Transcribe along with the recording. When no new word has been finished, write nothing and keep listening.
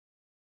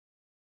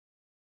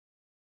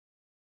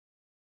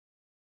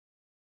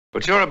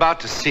What you're about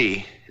to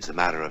see is a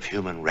matter of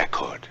human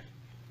record.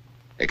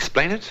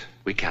 Explain it,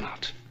 we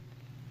cannot.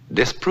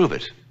 Disprove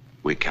it,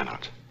 we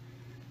cannot.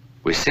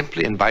 We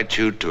simply invite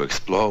you to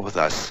explore with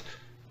us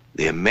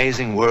the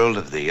amazing world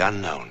of the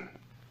unknown,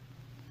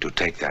 to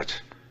take that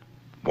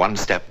one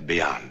step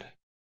beyond.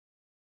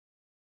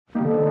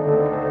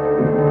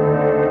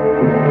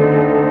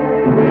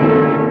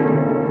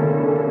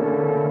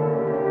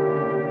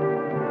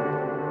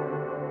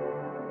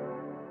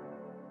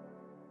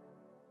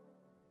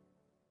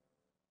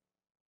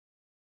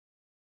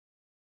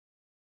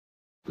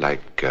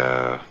 Like,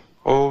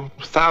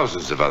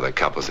 thousands of other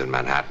couples in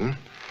Manhattan,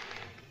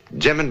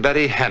 Jim and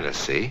Betty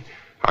Hennessy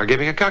are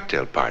giving a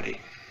cocktail party.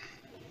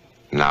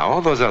 Now,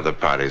 all those other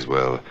parties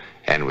will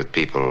end with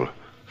people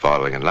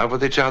falling in love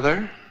with each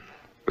other,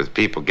 with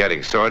people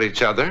getting sore at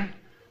each other,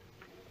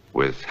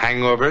 with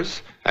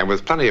hangovers, and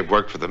with plenty of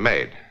work for the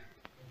maid.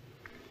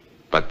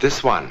 But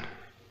this one,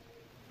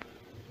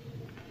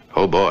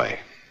 oh boy,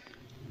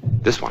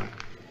 this one.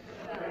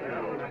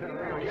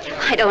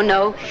 I don't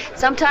know.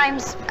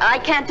 Sometimes I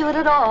can't do it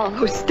at all.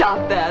 Oh,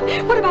 stop that.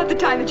 What about the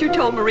time that you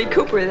told Marie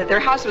Cooper that their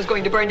house was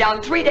going to burn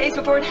down 3 days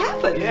before it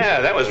happened?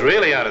 Yeah, that was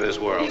really out of this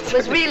world. It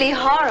was really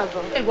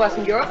horrible. It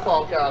wasn't your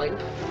fault, darling.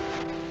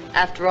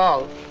 After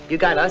all, you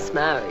got us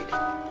married.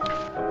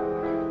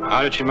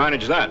 How did she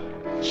manage that?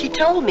 She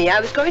told me I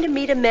was going to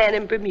meet a man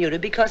in Bermuda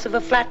because of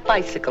a flat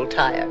bicycle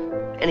tire.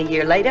 And a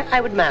year later, I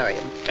would marry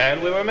him.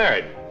 And we were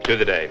married to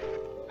the day.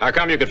 How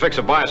come you could fix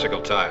a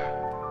bicycle tire?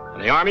 In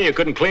the Army, you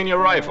couldn't clean your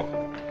rifle.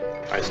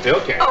 I still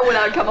can't. Oh, well,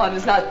 now, come on,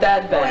 it's not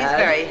that bad. Oh, he's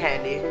very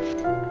handy.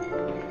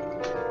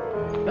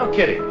 No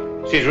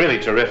kidding. She's really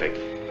terrific.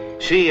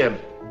 She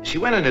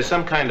went into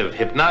some kind of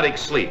hypnotic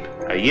sleep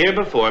a year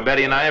before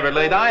Betty and I ever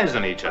laid eyes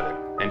on each other.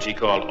 And she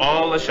called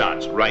all the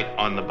shots right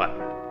on the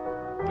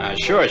button.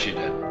 Sure she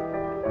did.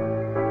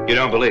 You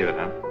don't believe it,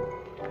 huh?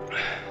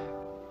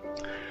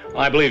 Well,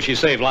 I believe she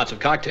saved lots of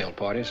cocktail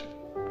parties.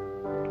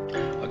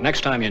 Look,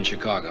 next time you're in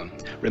Chicago,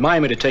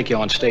 remind me to take you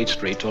on State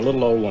Street to a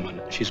little old woman.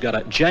 She's got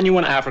a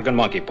genuine African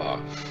monkey paw.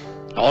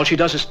 All she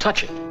does is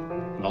touch it,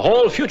 and the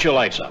whole future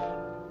lights up.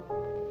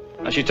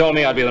 Now, she told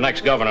me I'd be the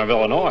next governor of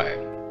Illinois.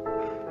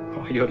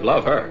 Oh, you'd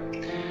love her.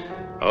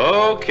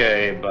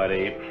 Okay,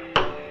 buddy.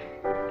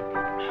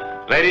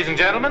 Ladies and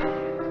gentlemen,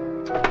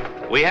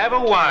 we have a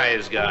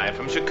wise guy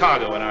from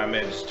Chicago in our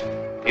midst.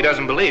 He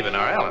doesn't believe in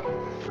our Ellen.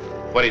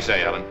 What do you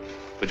say, Ellen?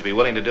 Would you be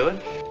willing to do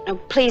it? Oh,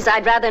 please,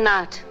 I'd rather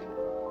not.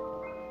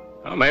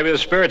 Well, maybe the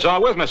spirits are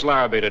with Miss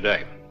Larrabee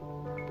today.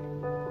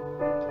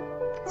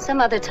 Some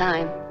other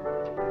time.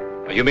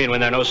 Well, you mean when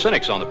there are no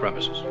cynics on the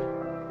premises?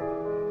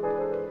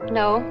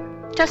 No,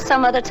 just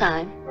some other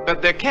time.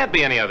 But there can't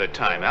be any other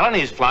time, Ellen.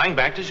 He's flying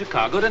back to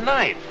Chicago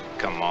tonight.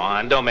 Come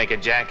on, don't make a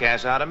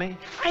jackass out of me.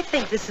 I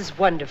think this is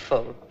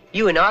wonderful.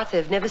 You and Arthur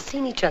have never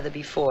seen each other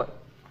before.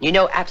 You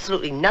know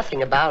absolutely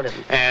nothing about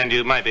him. And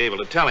you might be able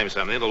to tell him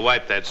something that'll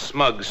wipe that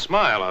smug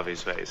smile off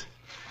his face.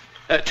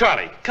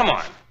 Charlie, come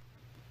on.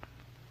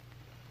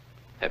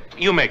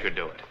 You make her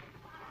do it.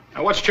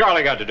 Now, what's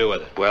Charlie got to do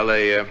with it? Well,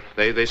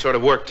 they sort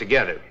of work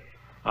together.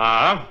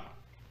 Uh-huh.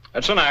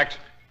 That's an act.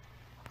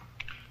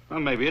 Well,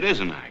 maybe it is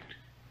an act.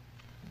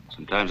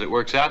 Sometimes it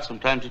works out,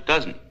 sometimes it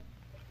doesn't.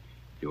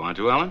 You want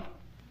to, Ellen?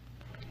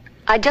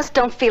 I just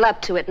don't feel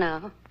up to it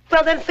now.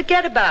 Well, then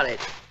forget about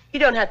it. You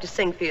don't have to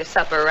sing for your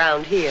supper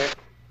around here.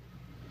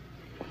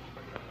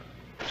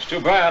 It's too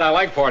bad. I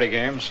like party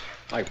games.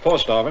 Like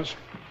post office.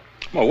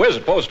 Well, where's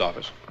the post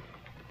office?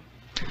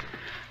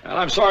 Well,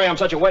 I'm sorry I'm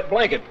such a wet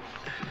blanket.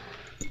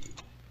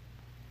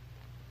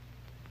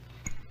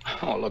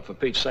 Oh, look, for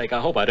Pete's sake, I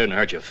hope I didn't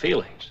hurt your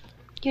feelings.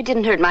 You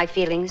didn't hurt my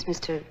feelings,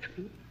 Mr.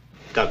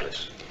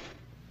 Douglas.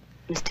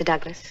 Mr.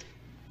 Douglas.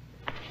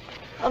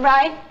 All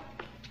right.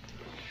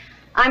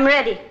 I'm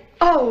ready.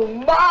 Oh,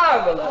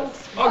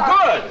 marvelous.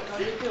 Oh,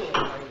 good.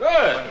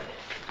 Good.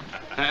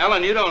 Now,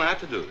 Ellen, you don't have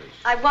to do this.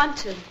 I want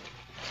to.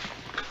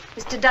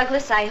 Mr.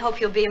 Douglas, I hope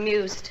you'll be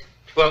amused.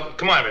 Well,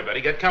 come on, everybody.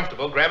 Get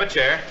comfortable. Grab a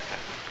chair.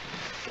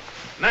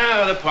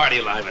 Now the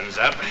party livens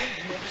up.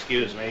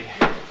 Excuse me.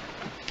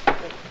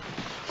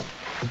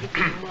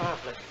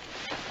 Marvelous.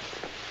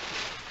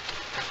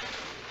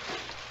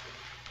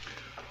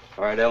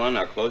 All right, Ellen,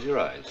 now close your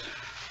eyes.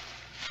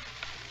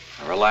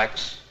 Now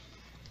relax.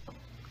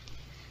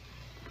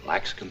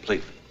 Relax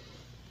completely.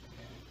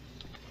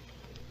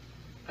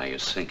 Now you're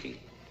sinking.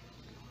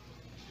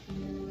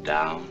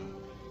 Down,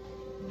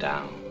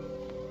 down,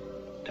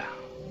 down.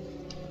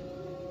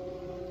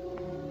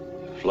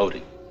 You're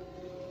floating.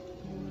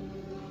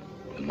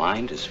 The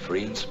mind is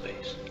free in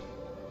space.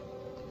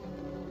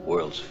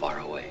 World's far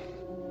away.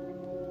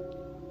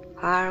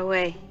 Far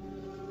away.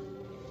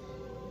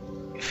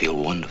 You feel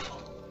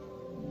wonderful.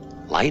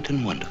 Light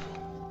and wonderful.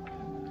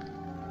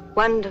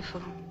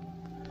 Wonderful.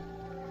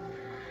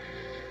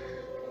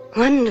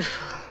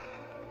 Wonderful.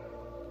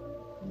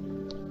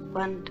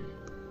 Wonderful.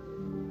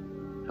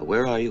 Now,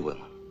 where are you,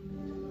 Ellen?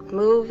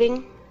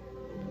 Moving.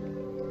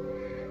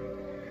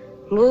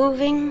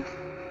 Moving.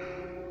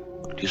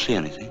 Do you see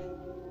anything?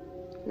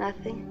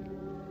 Nothing.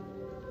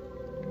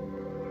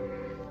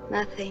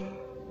 Nothing.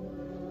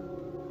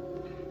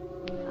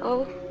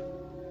 Oh.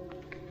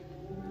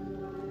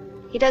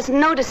 He doesn't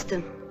notice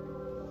them.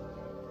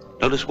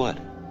 Notice what?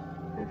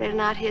 They're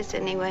not his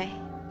anyway.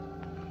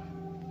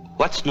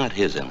 What's not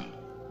his, Ellen?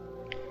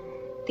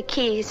 The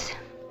keys.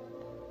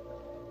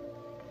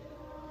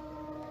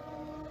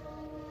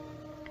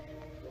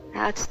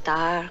 Now it's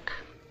dark.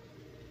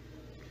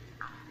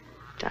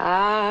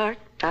 Dark,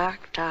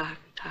 dark, dark,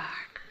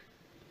 dark.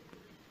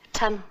 A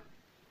tunnel.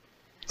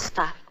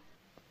 Stop.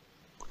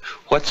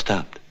 What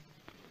stopped?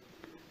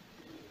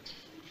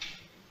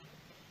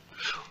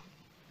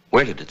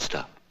 Where did it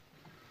stop?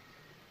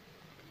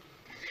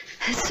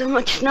 There's so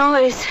much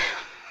noise.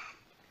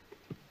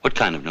 What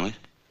kind of noise?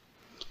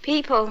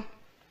 People.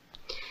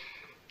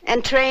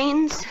 And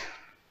trains.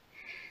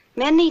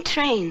 Many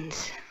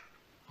trains.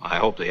 I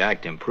hope the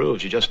act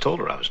improves. You just told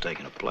her I was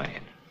taking a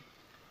plane.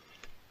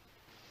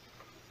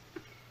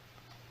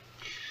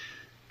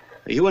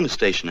 Are you in the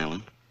station,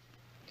 Ellen?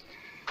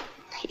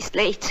 He's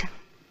late.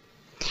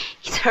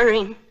 He's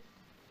hurrying.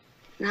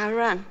 Now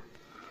run.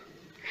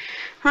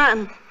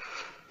 Run.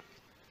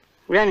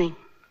 Running.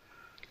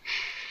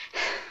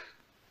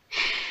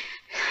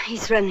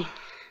 He's running.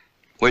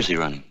 Where's he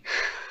running?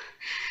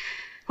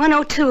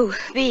 102,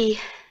 B.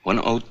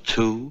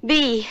 102?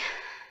 B.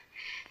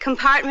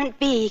 Compartment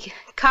B.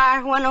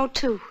 Car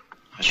 102.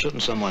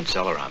 Shouldn't someone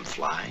tell her I'm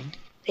flying?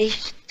 They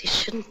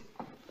shouldn't.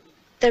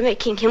 They're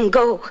making him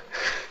go.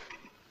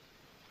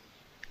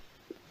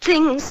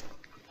 Things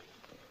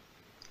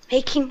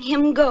making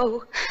him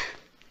go.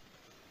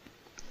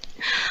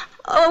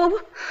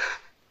 Oh,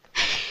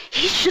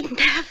 he shouldn't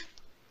have.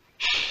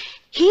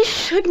 He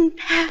shouldn't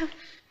have.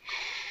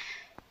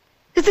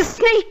 It's a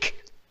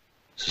snake.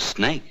 It's a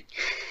snake?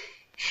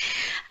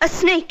 A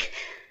snake.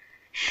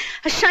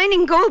 A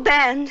shining gold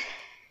band.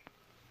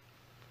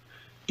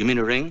 You mean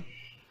a ring?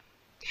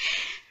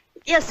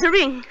 Yes, a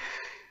ring.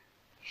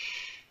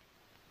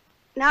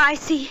 Now I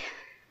see.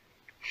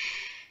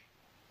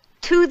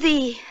 To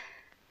thee,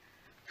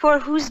 for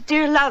whose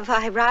dear love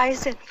I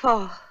rise and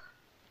fall.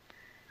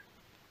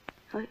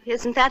 Oh,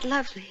 isn't that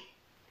lovely?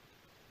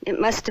 It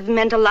must have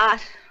meant a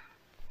lot.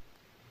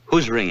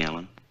 Whose ring,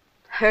 Ellen?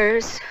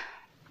 Hers.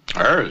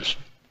 Hers?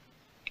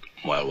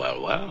 Well,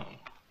 well, well.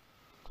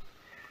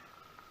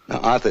 Now,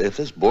 Arthur, if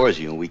this bores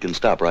you, we can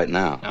stop right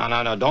now.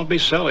 No, don't be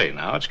silly.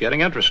 Now it's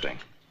getting interesting.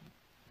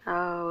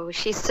 Oh,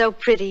 she's so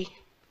pretty.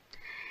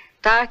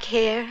 Dark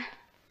hair.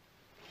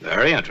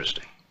 Very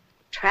interesting.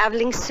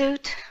 Traveling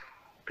suit.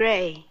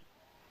 Gray.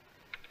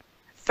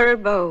 Fur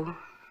bow.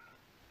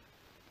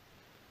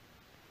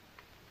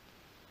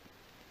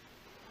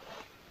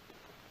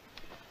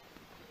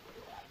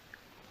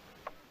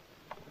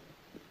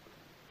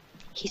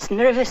 He's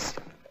nervous.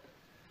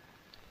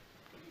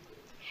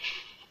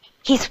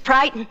 He's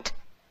frightened.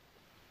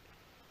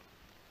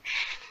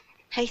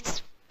 He's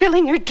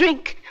spilling her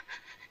drink.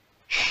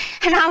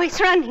 And now he's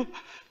running.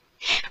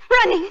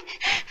 Running.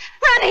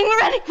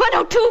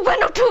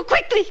 102,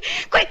 quickly,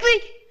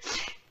 quickly.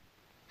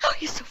 Oh,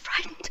 he's so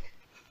frightened.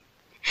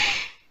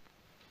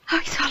 Oh,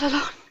 he's all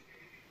alone.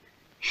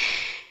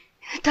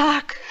 In the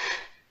dark.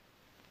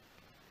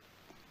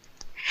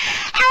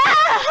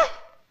 Ah!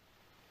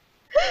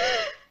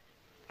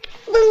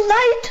 The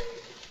light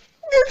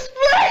is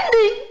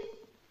blinding.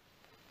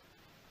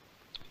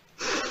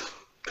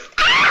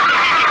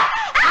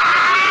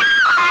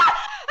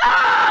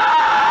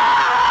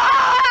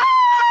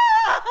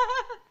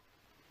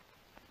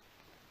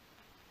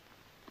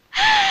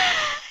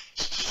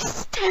 She's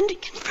standing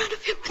in front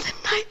of him with a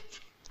knife.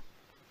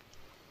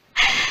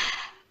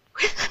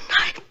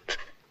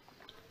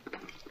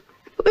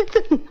 With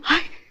a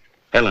knife.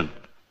 Helen.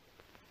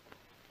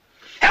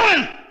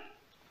 Helen!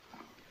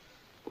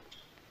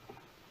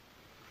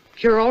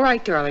 You're all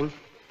right, darling.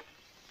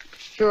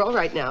 You're all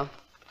right now.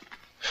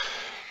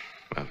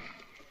 Well,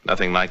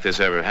 nothing like this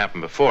ever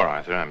happened before,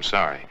 Arthur. I'm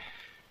sorry.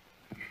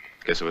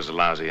 Guess it was a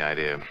lousy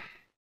idea.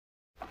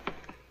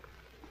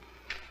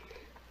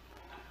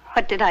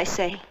 What did I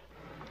say?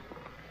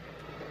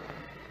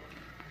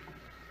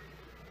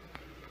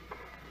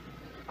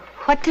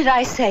 What did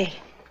I say?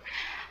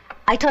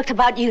 I talked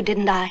about you,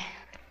 didn't I?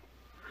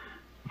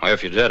 Well,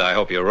 if you did, I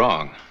hope you're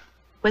wrong.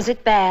 Was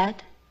it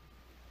bad?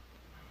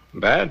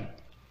 Bad?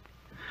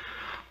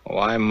 Oh,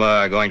 I'm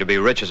going to be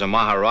rich as a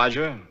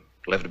Maharaja,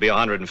 live to be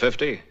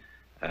 150,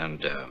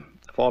 and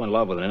fall in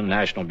love with an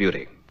international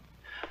beauty.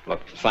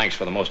 Look, thanks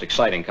for the most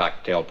exciting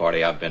cocktail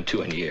party I've been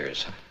to in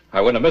years.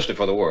 I wouldn't have missed it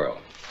for the world.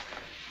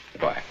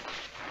 Goodbye.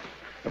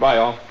 Goodbye,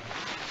 all.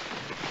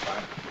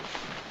 Bye.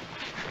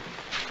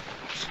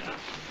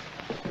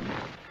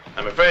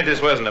 I'm afraid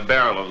this wasn't a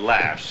barrel of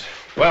laughs.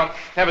 Well,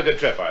 have a good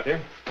trip, Arthur.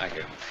 Thank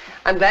you.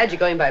 I'm glad you're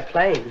going by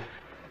plane.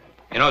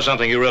 You know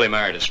something? You really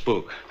married a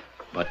spook.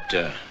 But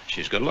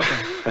she's good looking.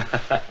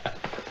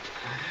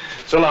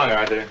 So long,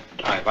 Arthur.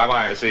 All right,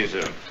 bye-bye. I'll see you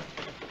soon.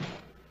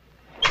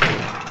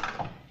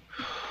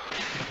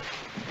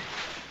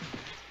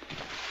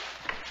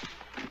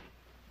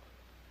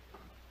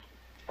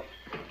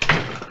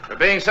 For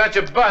being such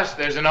a bust,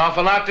 there's an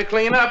awful lot to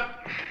clean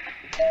up.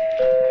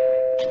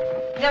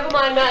 Never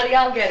mind, Maddie,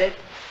 I'll get it.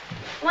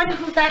 I wonder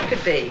who that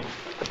could be.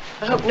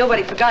 I hope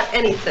nobody forgot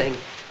anything.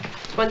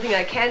 One thing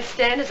I can't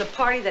stand is a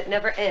party that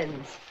never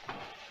ends.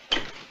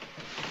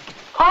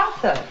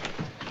 Arthur!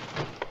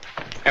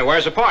 Hey,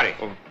 where's the party?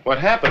 Well, what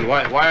happened?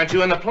 Why aren't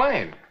you in the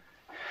plane?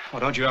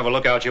 Well, don't you ever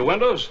look out your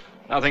windows?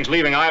 Nothing's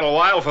leaving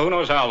Idlewild for who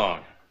knows how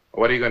long.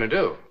 What are you going to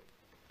do?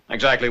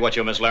 Exactly what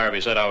your Miss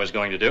Larrabee said I was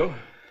going to do.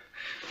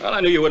 Well,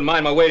 I knew you wouldn't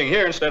mind my waiting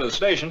here instead of the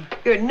station.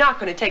 You're not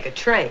going to take a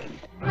train.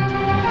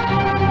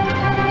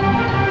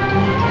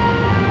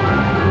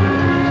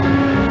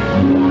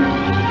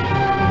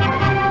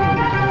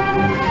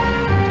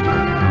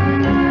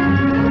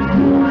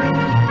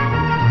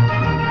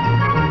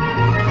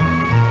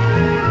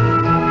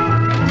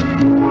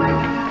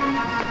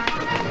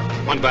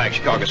 One bag,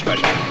 Chicago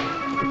special.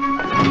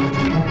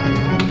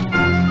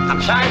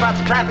 I'm sorry about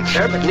the traffic,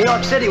 sir, but New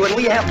York City, when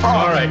we have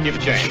fog... All right, give a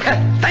change.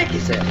 Thank you,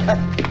 sir.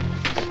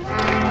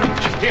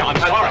 Yeah, I'm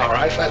sorry. All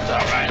right, that's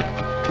all right.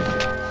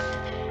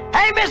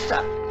 Hey, mister!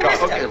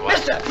 Okay,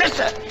 what?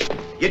 Mister!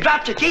 You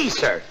dropped your keys,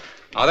 sir.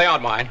 Oh, they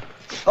aren't mine.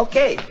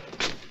 Okay.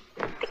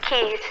 The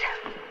keys.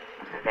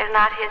 They're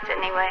not his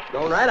anyway.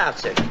 Going right out,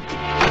 sir. City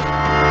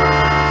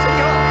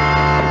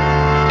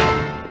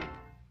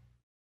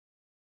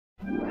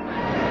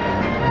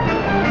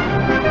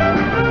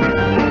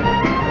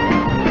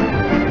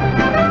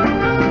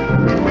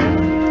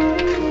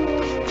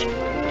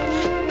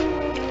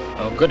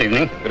Hall. Good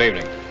evening. Good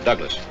evening.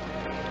 Douglas.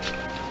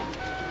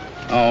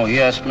 Oh,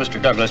 yes,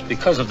 Mr. Douglas,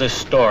 because of this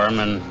storm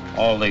and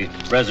all the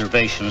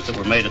reservations that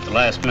were made at the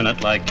last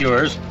minute like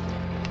yours,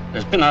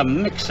 there's been a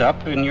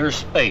mix-up in your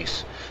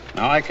space.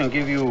 Now, I can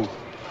give you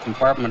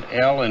compartment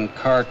L in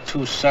car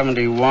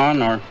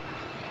 271 or,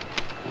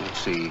 let's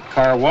see,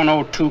 car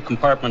 102,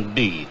 compartment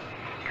B.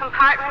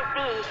 Compartment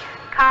B,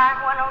 car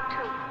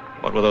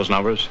 102. What were those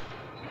numbers?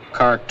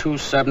 Car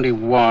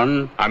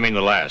 271. I mean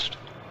the last.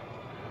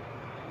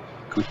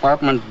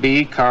 Compartment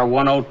B, car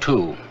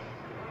 102.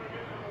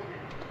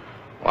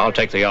 Well, I'll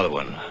take the other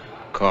one.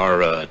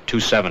 Car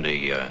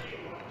 270. It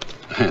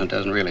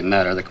doesn't really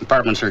matter. The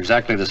compartments are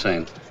exactly the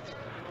same.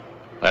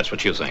 That's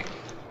what you think.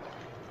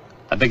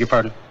 I beg your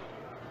pardon?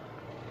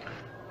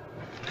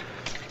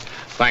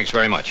 Thanks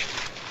very much.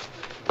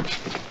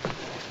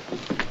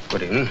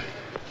 Good evening.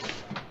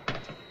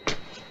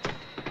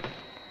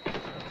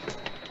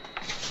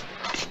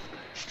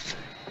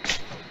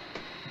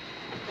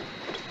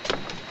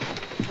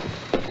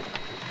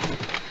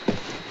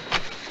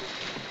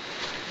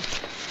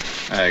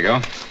 There you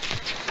go.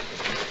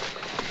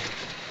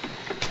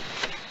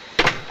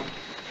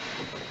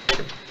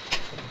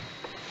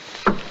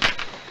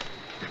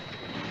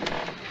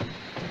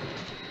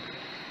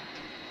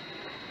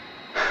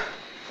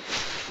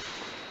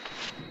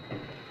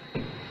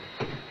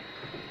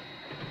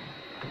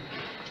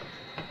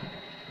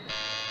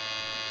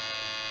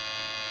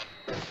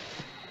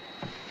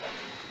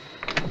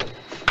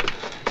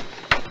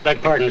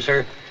 Beg pardon,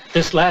 sir.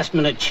 This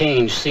last-minute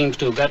change seems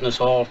to have gotten us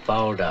all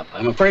fouled up.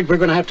 I'm afraid we're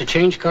going to have to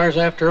change cars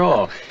after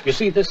all. You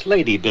see, this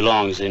lady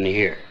belongs in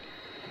here.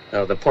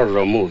 The porter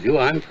will move you.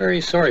 I'm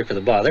very sorry for the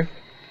bother.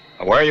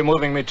 Where are you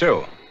moving me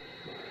to?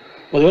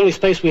 Well, the only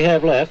space we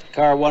have left,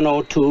 car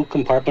 102,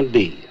 compartment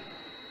B.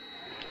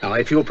 Now,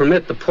 if you'll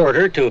permit the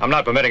porter to... I'm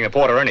not permitting the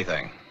porter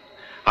anything.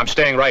 I'm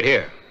staying right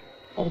here.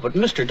 Oh, but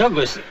Mr.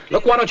 Douglas...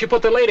 Look, why don't you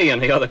put the lady in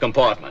the other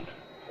compartment?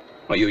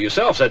 Well, you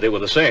yourself said they were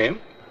the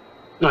same.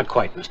 Not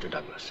quite, Mr.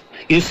 Douglas.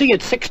 You see,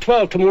 at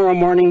 6:12 tomorrow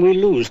morning, we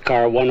lose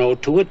car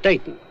 102 at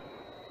Dayton.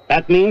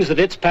 That means that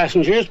its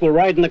passengers will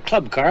ride in the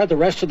club car the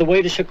rest of the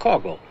way to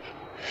Chicago.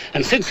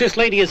 And since this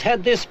lady has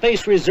had this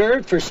space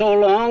reserved for so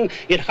long,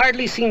 it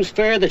hardly seems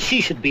fair that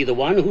she should be the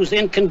one who's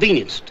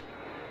inconvenienced.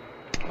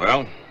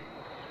 Well,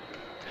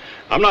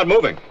 I'm not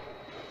moving.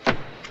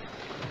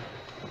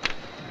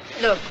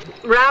 Look,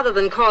 rather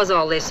than cause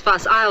all this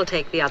fuss, I'll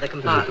take the other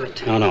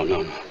compartment.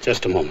 No.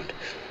 Just a moment.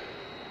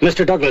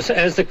 Mr. Douglas,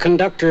 as the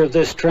conductor of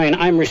this train,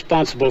 I'm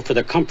responsible for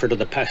the comfort of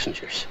the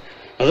passengers.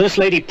 Now, this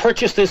lady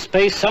purchased this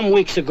space some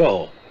weeks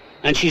ago,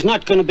 and she's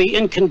not going to be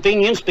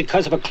inconvenienced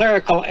because of a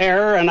clerical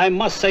error, and I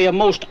must say a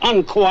most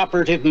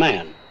uncooperative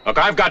man. Look,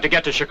 I've got to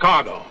get to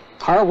Chicago.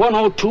 Car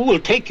 102 will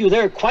take you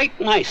there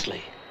quite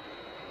nicely.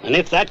 And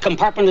if that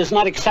compartment is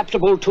not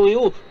acceptable to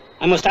you,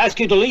 I must ask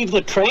you to leave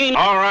the train.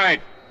 All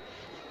right.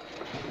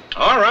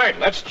 All right,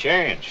 let's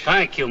change.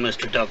 Thank you,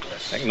 Mr.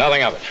 Douglas. Think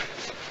nothing of it.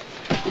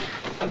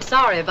 I'm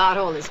sorry about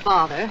all this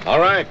bother. All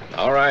right.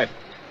 All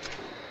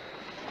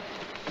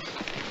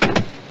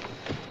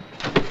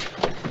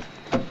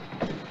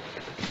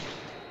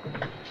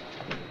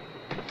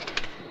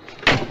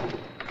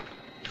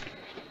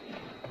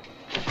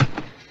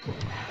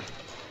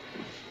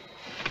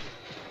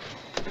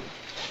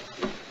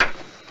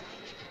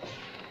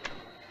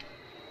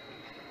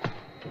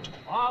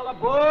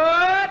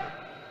aboard!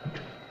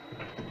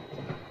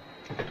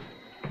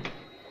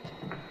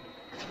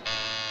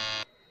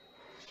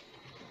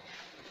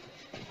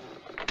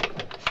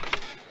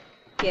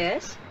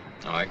 Yes?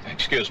 Oh,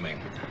 excuse me.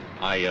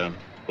 I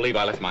believe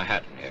I left my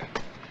hat in here.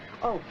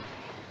 Oh.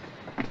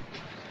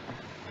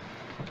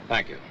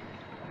 Thank you.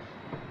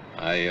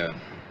 I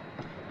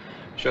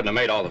shouldn't have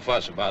made all the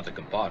fuss about the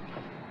compartment.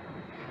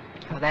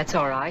 Oh, that's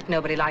all right.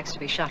 Nobody likes to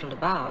be shuttled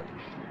about.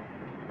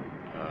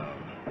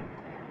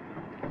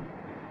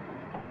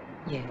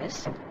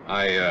 Yes?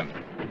 I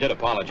did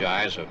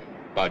apologize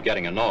about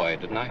getting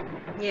annoyed, didn't I?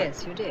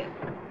 Yes, you did.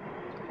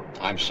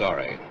 I'm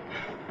sorry.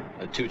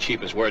 The two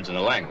cheapest words in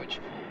the language.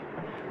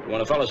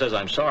 When a fellow says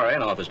I'm sorry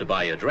and offers to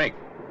buy you a drink,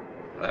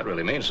 that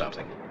really means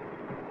something.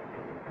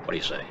 What do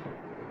you say?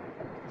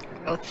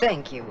 Oh,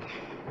 thank you.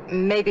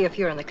 Maybe if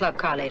you're in the club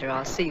car later,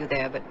 I'll see you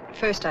there, but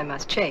first I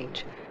must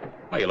change.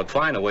 Well, you look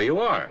fine the way you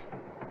are.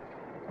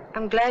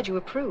 I'm glad you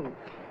approve.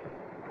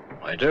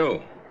 I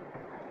do.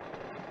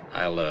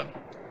 I'll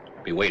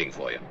be waiting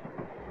for you.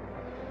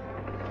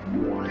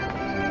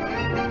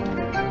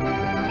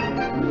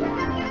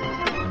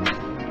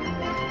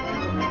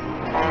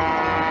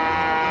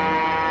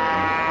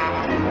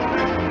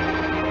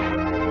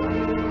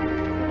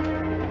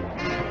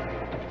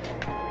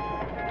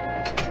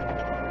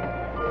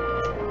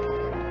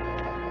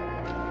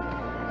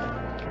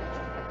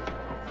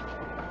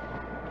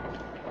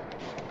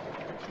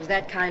 Does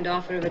that kind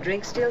offer of a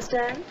drink still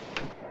stand?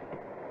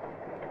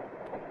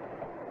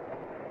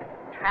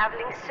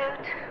 Traveling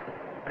suit,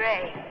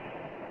 gray.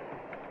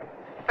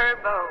 Fur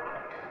bow.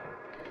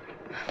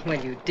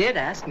 Well, you did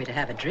ask me to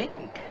have a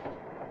drink.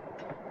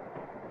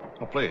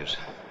 Oh, please,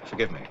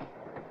 forgive me.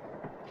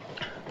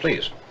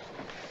 Please.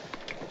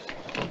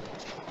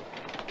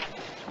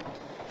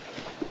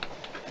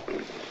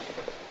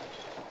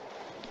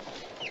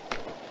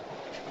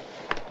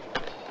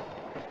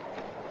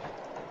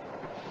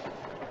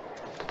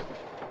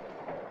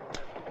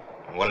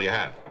 What'll you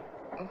have?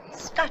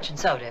 Scotch and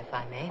soda, if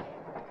I may.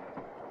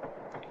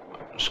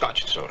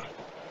 Scotch and soda.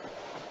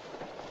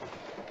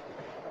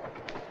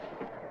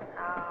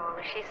 Oh,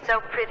 she's so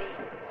pretty.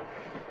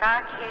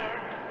 Dark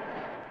hair.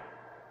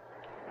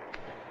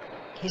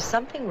 Is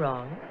something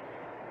wrong?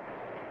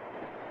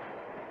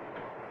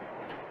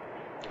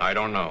 I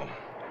don't know.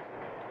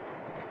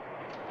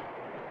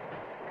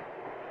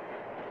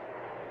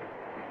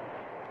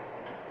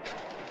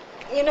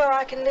 You know,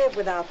 I can live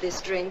without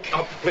this drink.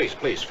 Oh, please,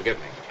 please, forgive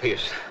me.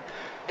 Please.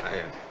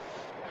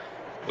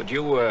 Would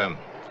you,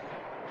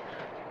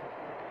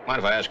 mind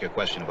if I ask you a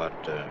question about,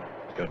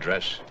 your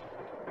dress?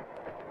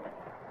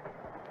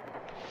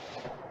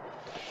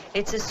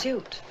 It's a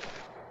suit.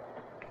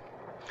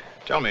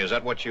 Tell me, is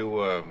that what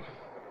you,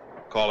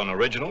 call an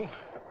original?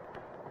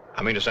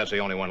 I mean, if that's the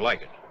only one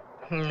like it.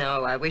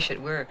 No, I wish it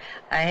were.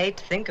 I hate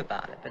to think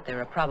about it, but there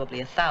are probably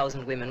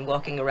 1,000 women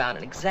walking around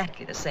in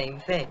exactly the same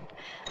thing.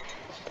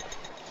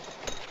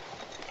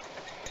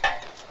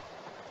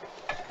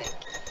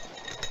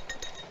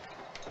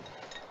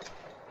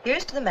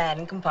 Here's to the man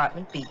in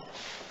compartment B.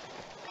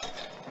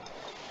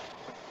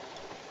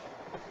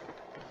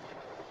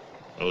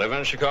 Live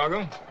in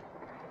Chicago?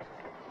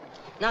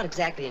 Not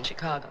exactly in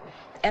Chicago.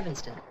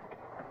 Evanston.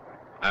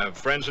 Have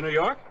friends in New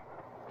York?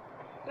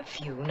 A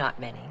few, not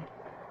many.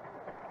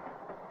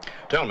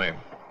 Tell me,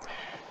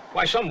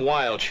 by some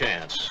wild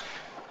chance,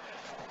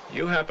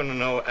 you happen to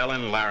know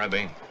Ellen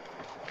Larrabee?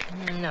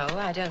 No,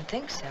 I don't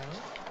think so.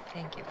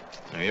 Thank you.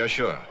 Now, you're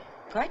sure?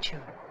 Quite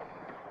sure.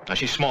 Now,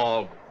 she's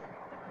small,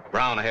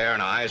 brown hair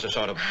and eyes are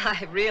sort of...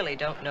 I really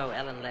don't know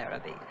Ellen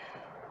Larrabee.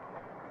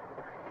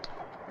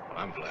 Well,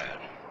 I'm glad.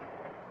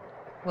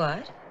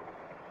 What?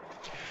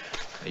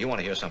 You want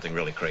to hear something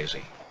really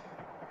crazy?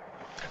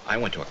 I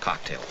went to a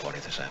cocktail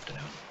party this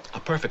afternoon. A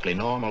perfectly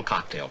normal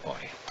cocktail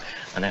party.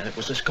 And then it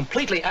was this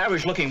completely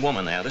average-looking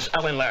woman there, this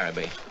Ellen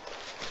Larrabee.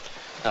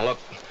 Now, look,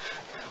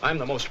 I'm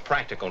the most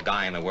practical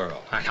guy in the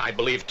world. I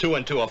believe 2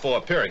 and 2 are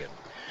 4, period.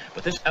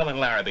 But this Ellen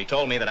Larrabee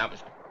told me that I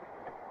was...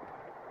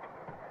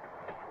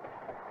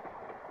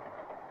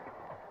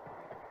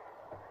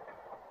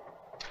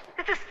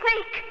 It's a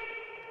snake.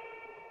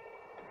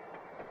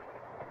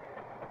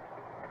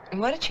 And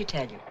what did she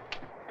tell you?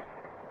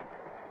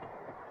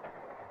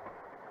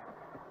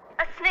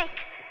 A snake.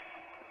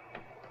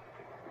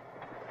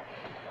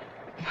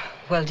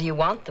 Well, do you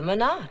want them or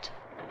not?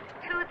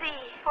 To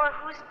thee, for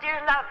whose dear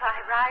love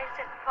I rise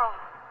and fall.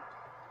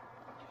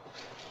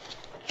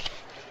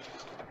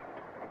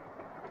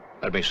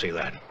 Let me see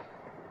that.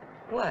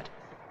 What?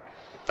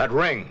 That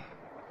ring.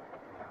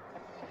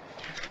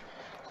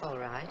 All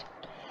right.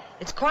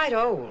 It's quite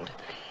old.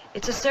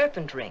 It's a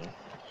serpent ring.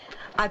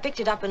 I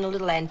picked it up in a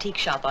little antique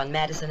shop on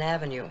Madison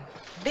Avenue.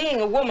 Being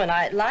a woman,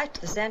 I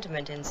liked the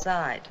sentiment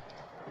inside.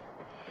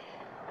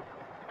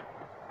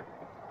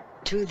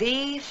 To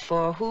thee,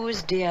 for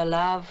whose dear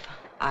love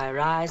I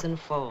rise and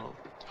fall.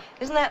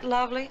 Isn't that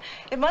lovely?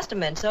 It must have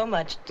meant so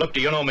much. Look,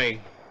 do you know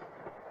me?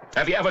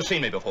 Have you ever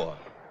seen me before?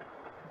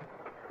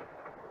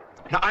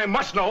 Now, I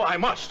must know, I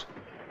must.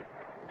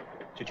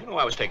 Did you know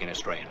I was taking a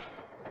strain?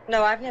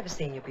 No, I've never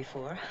seen you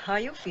before. Are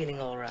you feeling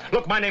all right?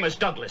 Look, my name is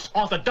Douglas,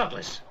 Arthur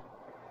Douglas.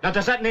 Now,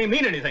 does that name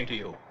mean anything to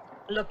you?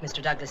 Look,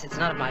 Mr. Douglas, it's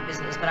none of my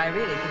business, but I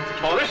really think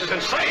that you... Oh, this is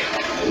insane!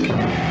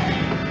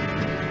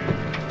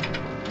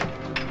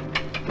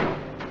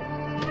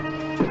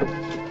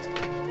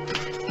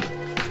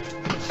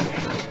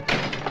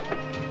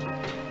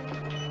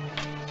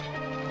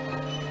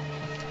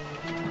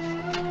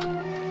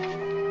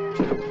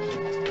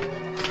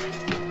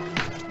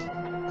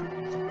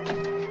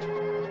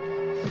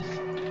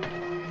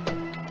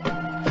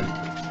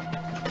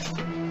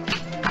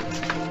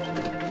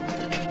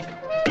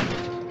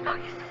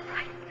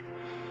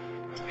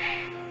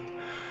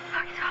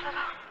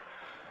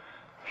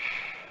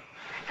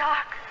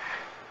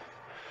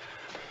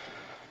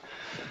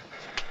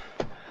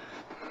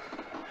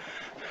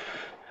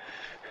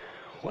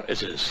 What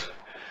is this?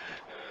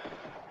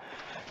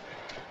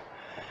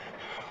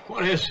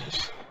 What is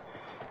this?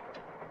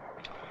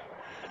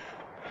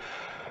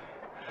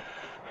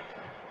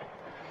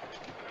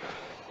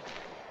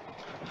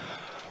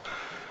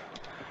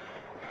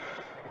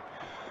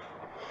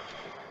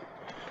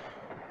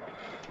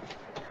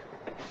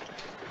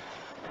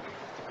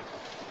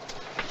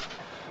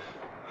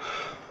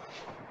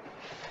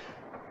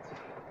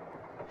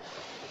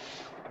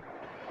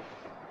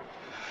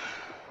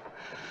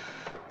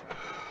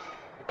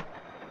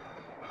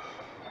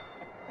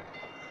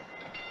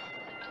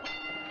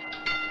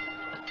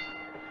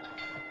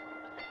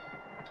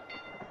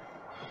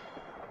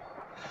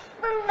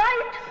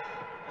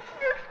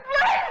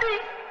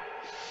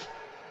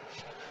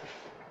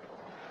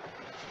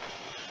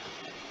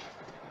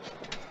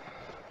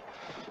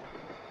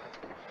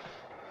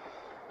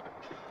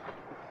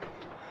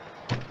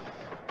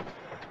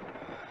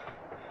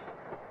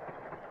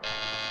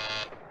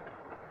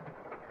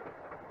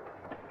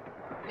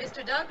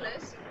 Mr.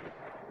 Douglas?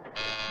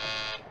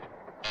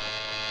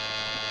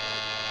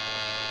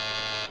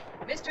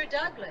 Mr.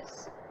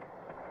 Douglas?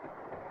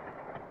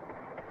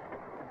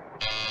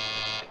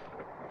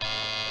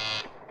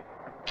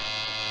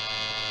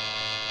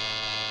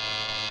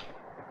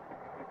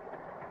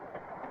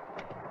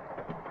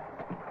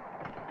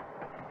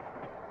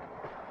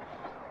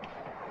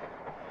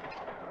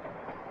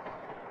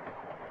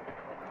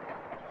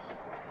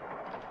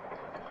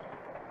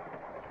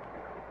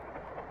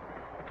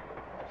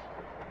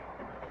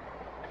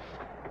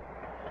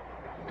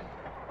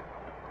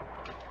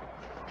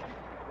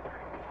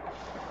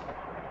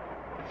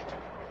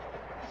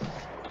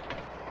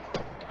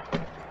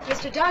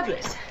 Mr.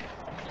 Douglas.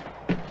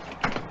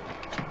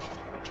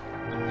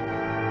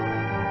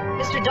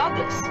 Mr.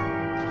 Douglas.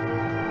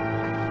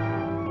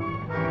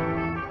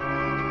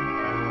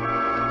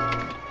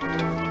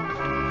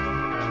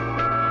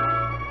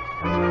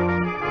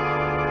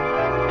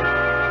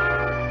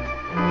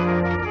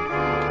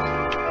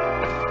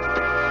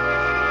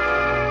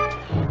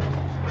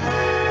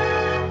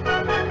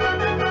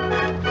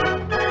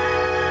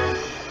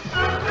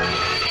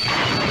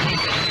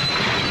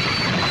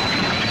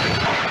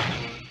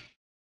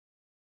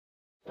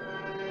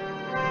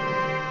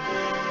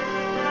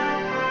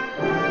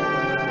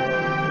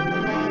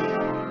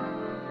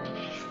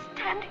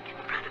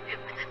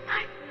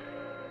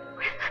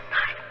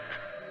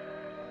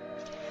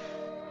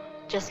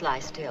 Just lie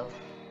still.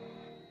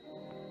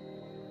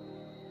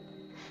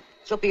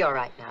 You'll be all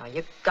right now.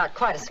 You've got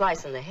quite a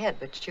slice in the head,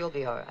 but you'll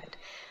be all right.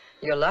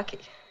 You're lucky.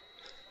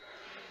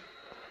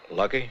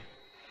 Lucky?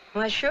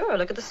 Why, sure.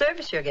 Look at the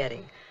service you're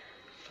getting.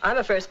 I'm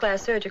a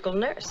first-class surgical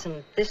nurse,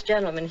 and this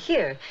gentleman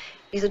here,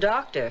 he's a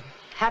doctor.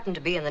 Happened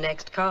to be in the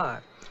next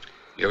car.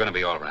 You're going to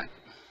be all right.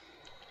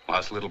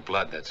 Lost a little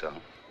blood, that's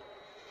all.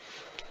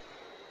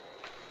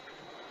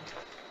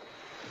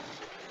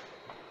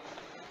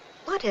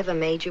 Whatever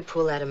made you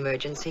pull that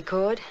emergency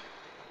cord?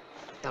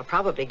 They'll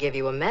probably give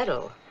you a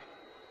medal.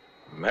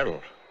 Medal?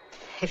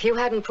 If you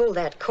hadn't pulled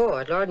that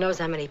cord, Lord knows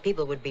how many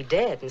people would be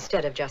dead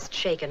instead of just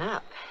shaken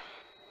up.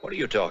 What are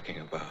you talking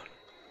about?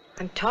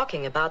 I'm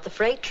talking about the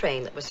freight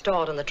train that was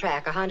stalled on the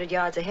track 100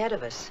 yards ahead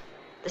of us.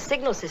 The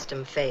signal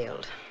system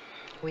failed.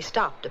 We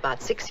stopped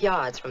about 6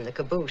 yards from the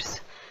caboose.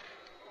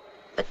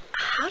 But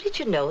how did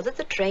you know that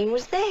the train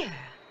was there?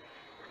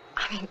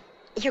 I mean,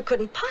 you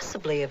couldn't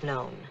possibly have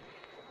known.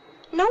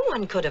 No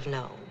one could have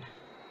known.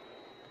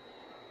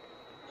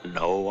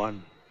 No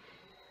one?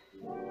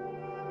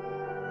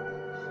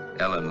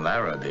 Ellen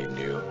Larrabee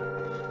knew.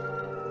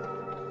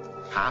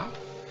 How?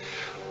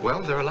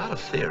 Well, there are a lot of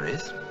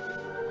theories.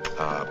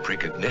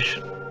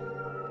 Precognition.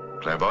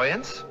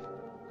 Clairvoyance.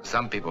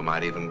 Some people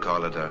might even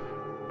call it a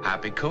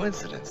happy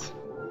coincidence.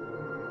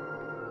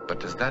 But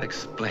does that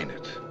explain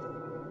it?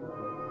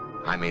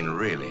 I mean,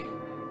 really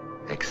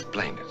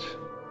explain it.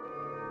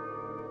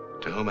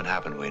 To whom it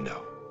happened, we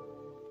know.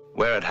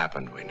 Where it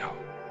happened, we know.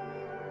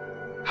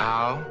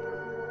 How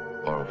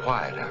or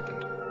why it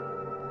happened.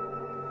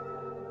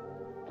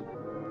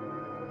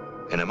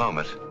 In a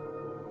moment,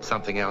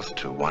 something else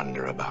to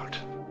wonder about.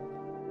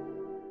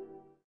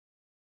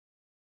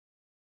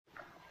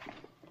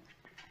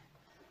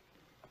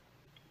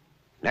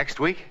 Next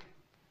week,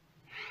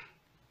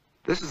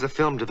 this is a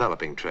film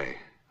developing tray,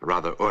 a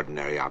rather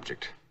ordinary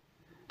object.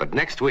 But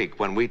next week,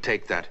 when we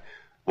take that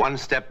one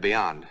step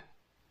beyond,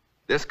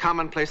 this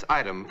commonplace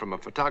item from a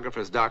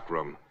photographer's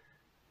darkroom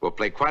will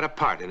play quite a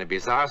part in a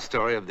bizarre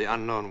story of the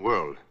unknown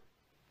world.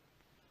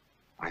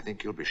 I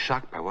think you'll be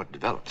shocked by what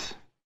develops.